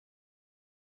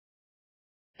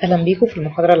أهلا بيكم في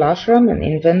المحاضرة العاشرة من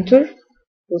انفنتور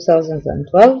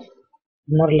 2012.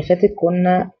 المرة اللي فاتت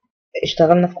كنا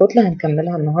اشتغلنا في كتلة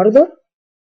هنكملها النهاردة،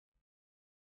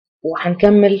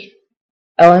 وهنكمل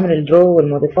أوامر الدرو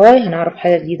والموديفاي. هنعرف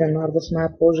حاجة جديدة النهاردة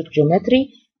اسمها بروجكت جيومتري،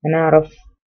 هنعرف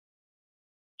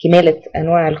كمالة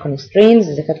أنواع الكونسترينز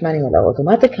إذا كانت مانيوال أو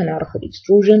أوتوماتيك، هنعرف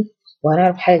الإكستروجن،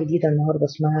 وهنعرف حاجة جديدة النهاردة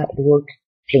اسمها الورك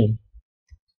بلين.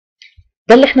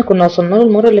 ده اللي احنا كنا وصلنا له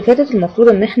المرة اللي فاتت. المفروض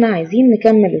ان احنا عايزين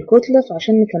نكمل الكتلة،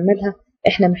 فعشان نكملها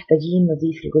احنا محتاجين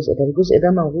نضيف الجزء ده. الجزء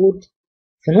ده موجود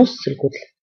في نص الكتلة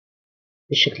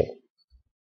بالشكل ده،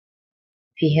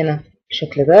 في هنا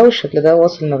الشكل ده والشكل ده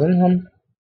واصل ما بينهم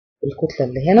الكتلة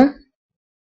اللي هنا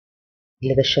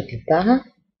اللي ده الشكل بتاعها.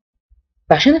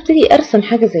 فعشان ابتدي ارسم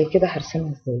حاجة زي كده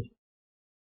هرسمها ازاي؟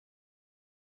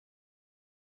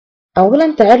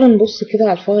 اولا تعالوا نبص كده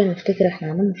على الفايل نفتكر احنا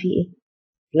عملنا فيه ايه.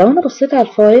 لو انا بصيت على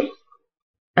الفايل،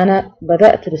 انا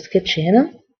بدأت بسكتش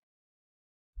هنا،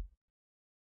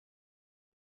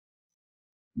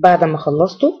 بعد ما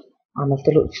خلصته عملت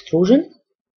له اكستروجن،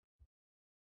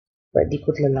 بقى دي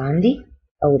الكتلة اللي عندي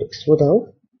او الاكسترود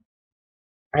اهو.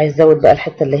 عايز ازود بقى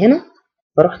الحتة اللي هنا،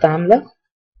 فرحت عاملة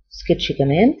سكتش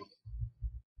كمان،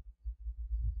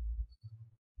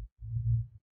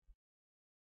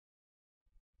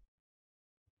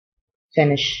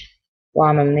 فينش،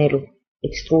 وعملنا له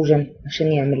اكستروجن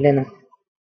عشان يعمل لنا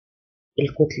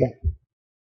الكتلة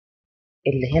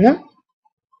اللي هنا.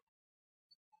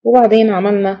 وبعدين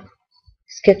عملنا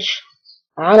سكتش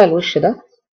على الوش ده،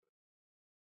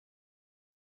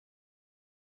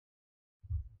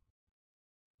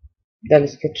 ده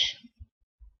السكتش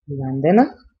اللي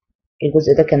عندنا.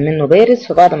 الجزء ده كان منه بارز،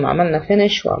 فبعد ما عملنا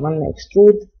فينش وعملنا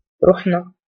اكسترود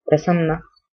رحنا رسمنا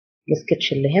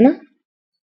السكتش اللي هنا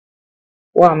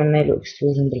وعملنا له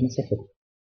اكستروجن بالمسافة دي.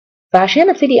 فعشان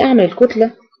ابتدي اعمل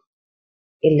الكتلة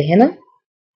اللي هنا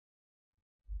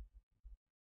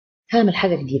هعمل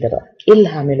حاجة جديدة بقى. ايه اللي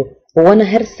هعمله؟ هو انا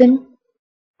هرسم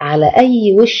على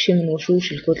اي وش من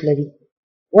وشوش الكتلة دي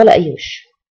ولا اي وش؟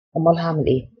 امال هعمل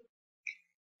ايه؟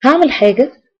 هعمل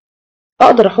حاجة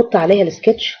اقدر احط عليها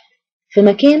السكتش في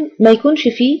مكان ما يكونش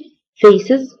فيه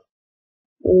فيسز،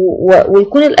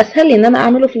 ويكون الاسهل لي ان انا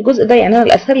اعمله في الجزء ده. يعني انا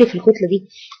الاسهل لي في الكتلة دي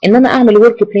ان انا اعمل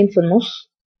ورك بلين في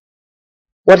النص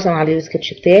وارسم عليه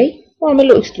السكتش بتاعي واعمل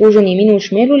له اكستروجن يمين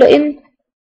وشماله، لان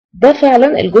ده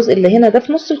فعلا الجزء اللي هنا ده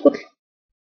في نص الكتلة.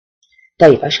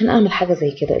 طيب عشان اعمل حاجة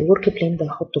زي كده الورك بلين ده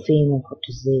هحطه فين وهحطه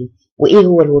ازاي؟ وايه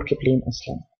هو الورك بلين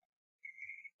اصلا؟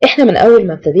 احنا من اول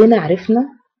ما ابتدينا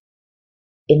عرفنا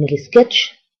ان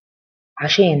السكتش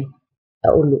عشان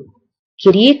اقول له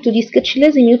كرييت تو دي سكتش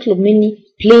لازم يطلب مني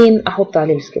بلين احط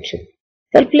عليه السكتش ده.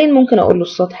 فالبلين ممكن اقول له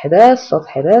السطح ده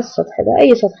السطح ده السطح ده،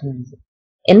 اي سطح انا عايزاه.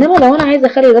 انما لو انا عايزه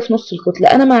اخلي ده في نص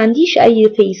الكتله، انا ما عنديش اي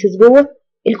فيسز جوه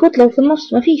الكتله وفي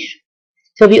النص مفيش.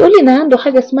 فبيقول لي ان عنده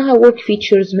حاجه اسمها ورك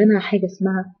فيتشرز، منها حاجه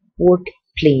اسمها ورك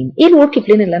بلين. ايه الورك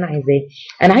بلين اللي انا عايزاه؟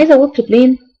 انا عايزه ورك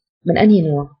بلين من انهي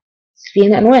نوع؟ في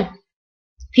هنا انواع.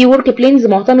 في ورك بلينز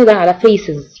معتمده على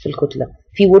فيسز في الكتله،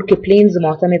 في ورك بلينز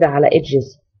معتمده على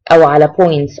ايدجز او على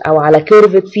بوينتس او على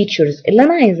كيرفد فيتشرز. اللي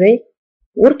انا عايزاه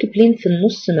ورك بلين في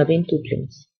النص ما بين تو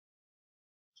بلينز.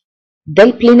 ده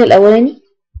البلين الاولاني،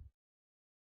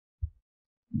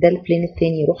 ده البلين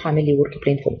الثاني. يروح اعمل لي ورك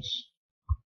بلين في النص.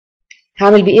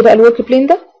 هعمل بيه ايه بقى الورك بلين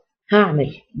ده؟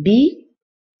 هعمل بيه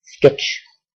سكتش.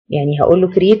 يعني هقول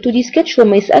له كرييت تو دي سكتش،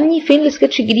 وما يسالني فين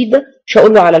السكتش الجديد ده مش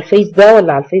هقول له على الفيس ده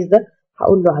ولا على الفيس ده،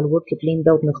 هقول له على الورك بلين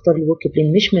ده. وبنختار الورك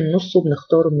بلين مش من نصه،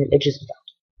 بنختاره من الايدجز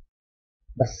بتاعته.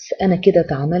 بس انا كده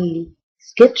اتعمل لي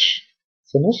سكتش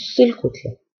في نص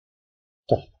الكتله.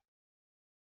 طيب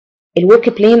الورك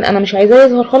بلين انا مش عايزاه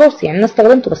يظهر خلاص، يعني انا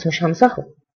استخدمته بس مش همسحه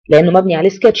لانه مبني عليه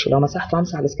سكتش. لو مسحته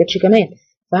همسح على السكتش كمان.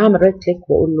 فهعمل رايت كليك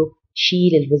واقول له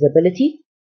شيل الفيزابيلتي،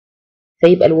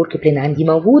 فيبقى الورك بلين عندي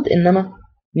موجود انما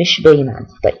مش باين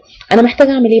عندي. طيب انا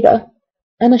محتاجه اعمل ايه بقى؟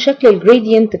 انا شكل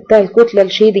الجريدينت بتاع الكتله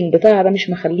الشيدنج بتاعها ده مش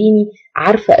مخليني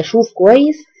عارفه اشوف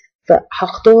كويس،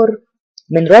 فهختار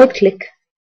من رايت كليك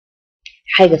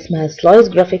حاجه اسمها سلايس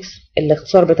جرافيكس،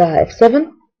 الاختصار بتاعها F7،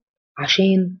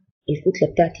 عشان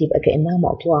الكتله بتاعتي يبقى كانها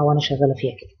مقطوعه وانا شغاله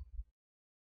فيها كده.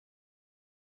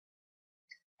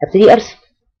 هبتدي ارسم،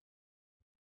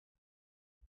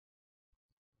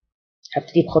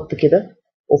 هبتدي بخط كده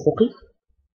افقي،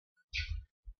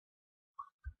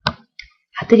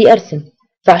 هبتدي ارسم.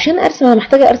 فعشان ارسم انا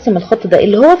محتاجه ارسم الخط ده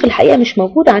اللي هو في الحقيقه مش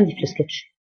موجود عندي في السكتش.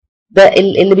 ده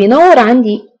اللي بينور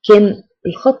عندي كان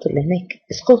الخط اللي هناك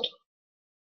اسقاطه.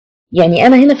 يعني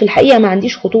انا هنا في الحقيقه ما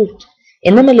عنديش خطوط،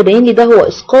 انما اللي باين لي ده هو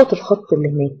اسقاط الخط اللي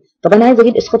هناك. طب انا عايزه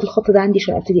اجيب اسقاط الخط ده عندي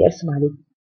عشان ابتدي ارسم عليه.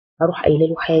 هروح قايله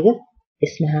له حاجه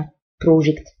اسمها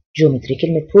بروجكت جيومتري.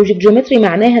 كلمة بروجكت جيومتري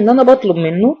معناها ان انا بطلب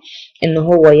منه ان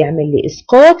هو يعمل لي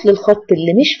اسقاط للخط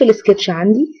اللي مش في السكتش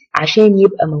عندي عشان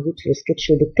يبقى موجود في السكتش،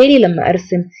 وبالتالي لما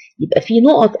ارسم يبقى في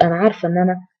نقط انا عارفة ان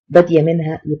انا بادية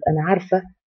منها، يبقى انا عارفة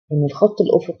ان الخط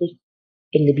الافقي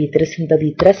اللي بيترسم ده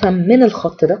بيترسم من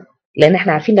الخط ده، لان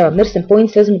احنا عارفين لما بنرسم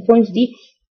بوينتس لازم البوينتس دي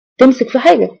تمسك في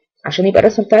حاجة عشان يبقى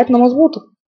الرسمة بتاعتنا مظبوطة.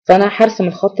 فانا هرسم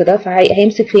الخط ده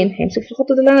فهيمسك فين؟ هيمسك في الخط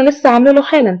ده اللي انا لسه عامله له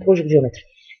حالا بروجكت جيومتري.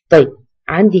 طيب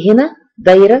عندي هنا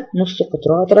دايره نص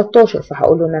قطرها 13،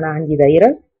 فهقول له ان انا عندي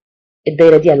دايره،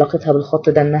 الدايره دي علاقتها بالخط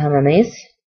ده انها مماس،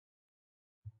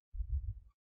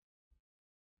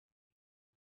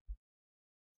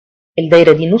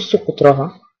 الدايره دي نص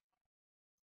قطرها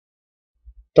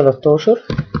 13.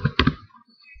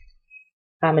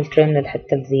 هعمل تريم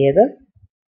للحته الزياده،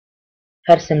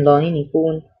 هرسم لاين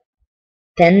يكون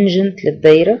تانجنت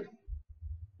للدايره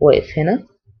واقف هنا.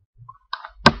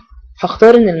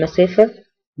 هختار ان المسافه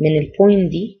من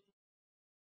البوينت دي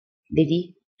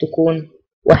لدي تكون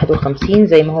 51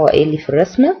 زي ما هو قايل لي في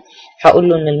الرسمة. هقول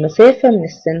له ان المسافة من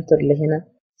السنتر لهنا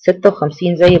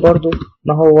 56 زي برضو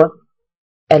ما هو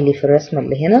قال لي في الرسمة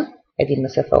اللي هنا. ادي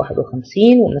المسافة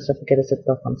 51 والمسافة كده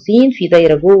 56، في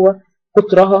دايرة جوه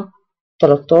قطرها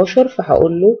 13،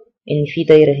 فهقول له ان في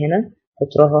دايرة هنا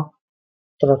قطرها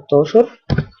 13.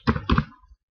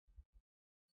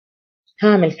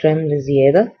 هعمل تريم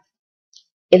للزيادة.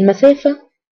 المسافة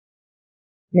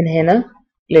من هنا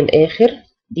للآخر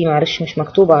دي معلش مش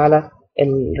مكتوبة على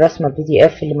الرسمة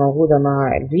PDF اللي موجودة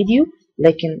مع الفيديو،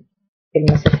 لكن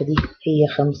المسافة دي هي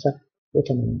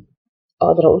 85.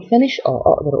 أقدر أقول فينش؟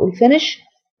 أقدر أقول فينش،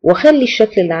 وأخلي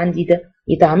الشكل اللي عندي ده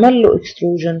يتعمل له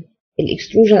اكستروجن.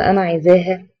 الاكستروجن أنا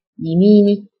عايزاها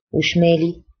يميني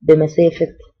وشمالي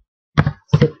بمسافة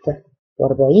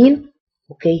 46.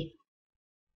 أوكي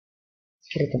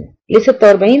كده تمام. ليه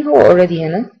 46؟ هو اوريدي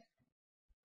هنا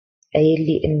قايل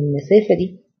لي إن المسافة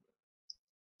دي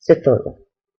 46،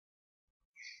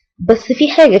 بس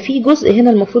في حاجة، في جزء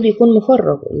هنا المفروض يكون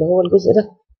مفرغ اللي هو الجزء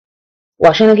ده،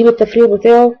 وعشان اجيب التفريغ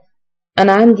بتاعه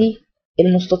انا عندي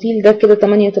المستطيل ده كده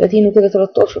 38 وكده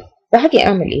 13، فهاجي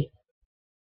اعمل ايه؟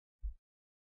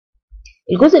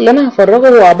 الجزء اللي انا هفرغه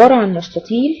هو عبارة عن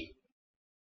مستطيل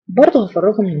برضه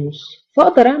هفرغه من النص،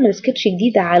 فاقدر اعمل سكتش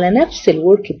جديد على نفس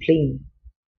الورك بلين.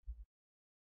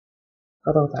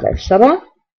 هضغط على F7،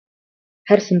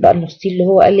 هرسم بقى المستطيل اللي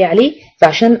هو قال لي عليه،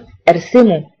 فعشان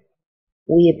ارسمه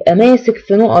ويبقى ماسك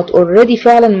في نقط اوريدي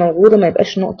فعلا موجوده، ما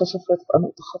يبقاش نقطه صفراء تبقى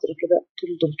نقطه خضراء كده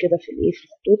تلضم كده في الايه في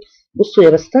الخطوط. بصوا يا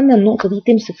بستنى النقطه دي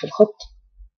تمسك في الخط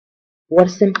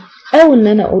وارسم، او ان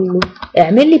انا اقول له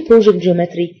اعمل لي بروجكت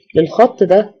جيومتري للخط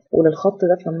ده وللخط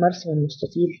ده، فلما ارسم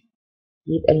المستطيل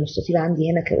يبقى المستطيل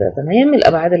عندي هنا كده تمام.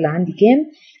 الابعاد اللي عندي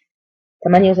كام؟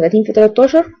 38 في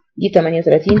 13، دي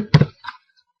 38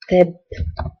 تاب،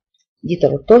 دي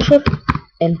 13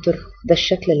 انتر. ده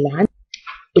الشكل اللي عندي.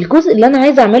 الجزء اللي انا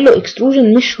عايزه اعمل له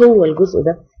اكستروجن مش هو الجزء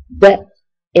ده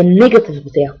النيجاتيف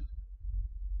بتاعه.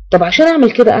 طب عشان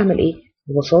اعمل كده اعمل ايه؟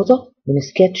 ببساطه من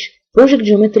سكتش بروجكت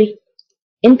جيومتري،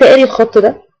 انت قاري الخط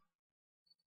ده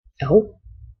اهو،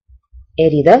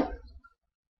 قاري ده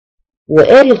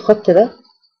وقاري الخط ده،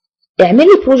 اعمل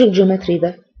لي بروجكت جيومتري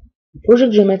ده،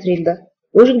 بروجكت جيومتري ده،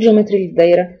 بروجكت جيومتري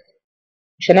للدايره.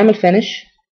 مش هنعمل فينش،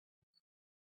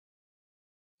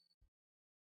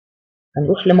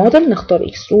 هنروح لموديل نختار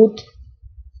اكسترود،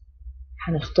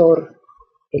 هنختار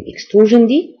الاكستروجن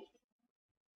دي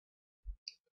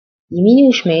يميني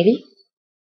وشمالي،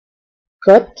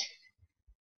 كات.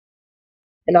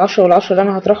 ال10 وال10 اللي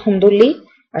انا هطرحهم دول ليه؟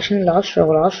 عشان ال10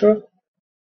 وال10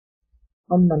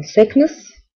 هما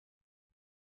السكنس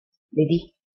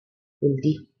لدي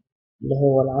ولدي اللي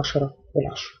هو ال10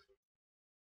 وال10،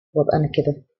 وابقى انا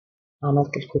كده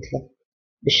عملت الكتله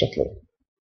بالشكل ده.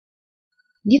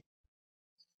 دي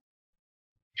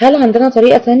هل عندنا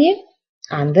طريقه تانية؟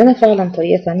 عندنا فعلا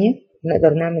طريقه تانية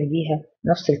نقدر نعمل بيها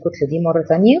نفس الكتله دي مره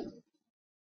تانية،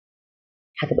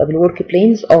 هتبقى بالورك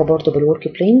بلينز. برضه بالورك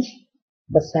بلينز،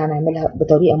 بس هنعملها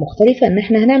بطريقه مختلفه، ان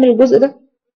احنا هنعمل الجزء ده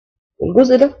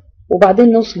والجزء ده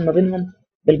وبعدين نوصل ما بينهم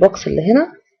بالبوكس اللي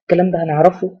هنا. الكلام ده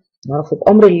هنعرفه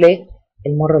بأمر الله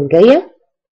المرة الجاية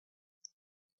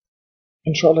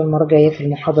إن شاء الله. المرة الجاية في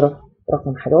المحاضرة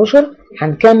رقم 11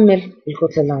 هنكمل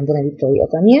الكتلة اللي عندنا دي بطريقة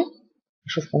تانية.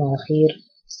 أشوفكم على خير.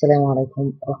 السلام عليكم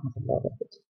ورحمة الله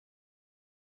وبركاته.